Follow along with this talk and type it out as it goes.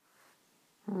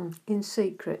In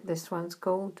secret, this one's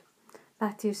called.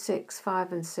 Matthew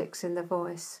 6:5-6 in the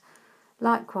Voice.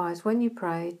 Likewise, when you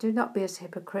pray, do not be as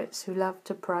hypocrites who love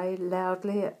to pray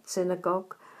loudly at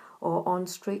synagogue or on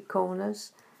street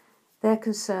corners. Their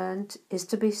concern is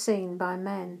to be seen by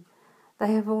men.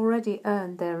 They have already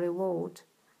earned their reward.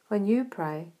 When you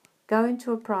pray, go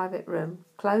into a private room,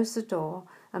 close the door,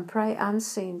 and pray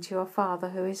unseen to your Father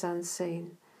who is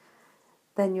unseen.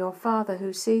 Then your Father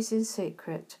who sees in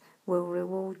secret will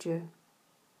reward you.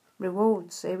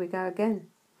 Rewards, here we go again.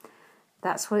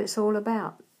 That's what it's all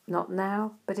about, not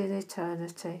now, but in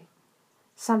eternity.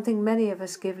 Something many of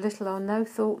us give little or no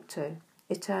thought to,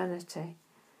 eternity.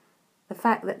 The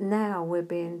fact that now we're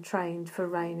being trained for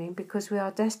reigning because we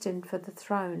are destined for the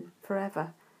throne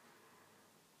forever.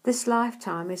 This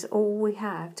lifetime is all we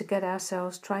have to get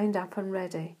ourselves trained up and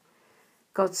ready.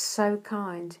 God's so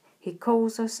kind. He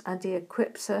calls us and He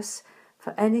equips us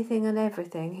for anything and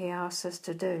everything He asks us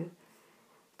to do.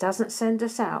 He doesn't send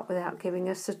us out without giving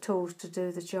us the tools to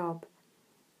do the job.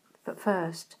 But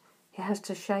first, He has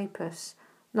to shape us,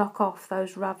 knock off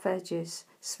those rough edges,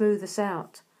 smooth us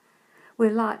out. We're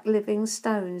like living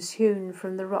stones hewn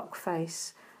from the rock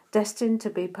face, destined to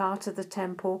be part of the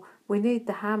temple. We need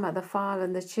the hammer, the file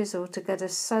and the chisel to get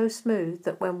us so smooth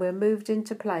that when we're moved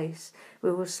into place,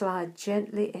 we will slide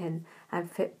gently in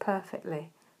and fit perfectly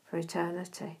for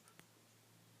eternity.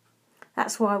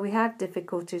 That's why we have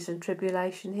difficulties and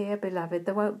tribulation here, beloved.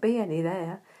 There won't be any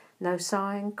there. No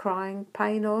sighing, crying,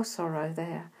 pain or sorrow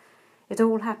there. It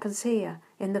all happens here,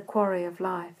 in the quarry of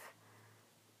life.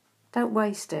 Don't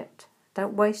waste it.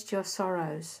 Don't waste your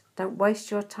sorrows. Don't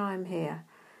waste your time here.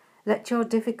 Let your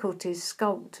difficulties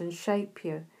sculpt and shape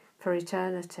you for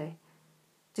eternity.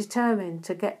 Determined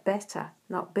to get better,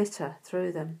 not bitter,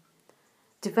 through them.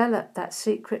 Develop that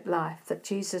secret life that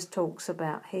Jesus talks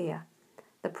about here.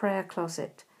 The prayer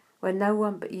closet, where no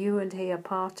one but you and He are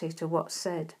party to what's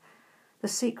said. The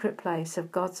secret place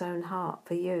of God's own heart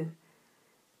for you.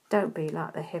 Don't be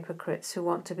like the hypocrites who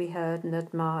want to be heard and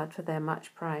admired for their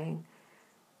much praying.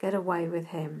 Get away with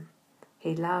Him.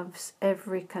 He loves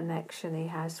every connection He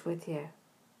has with you.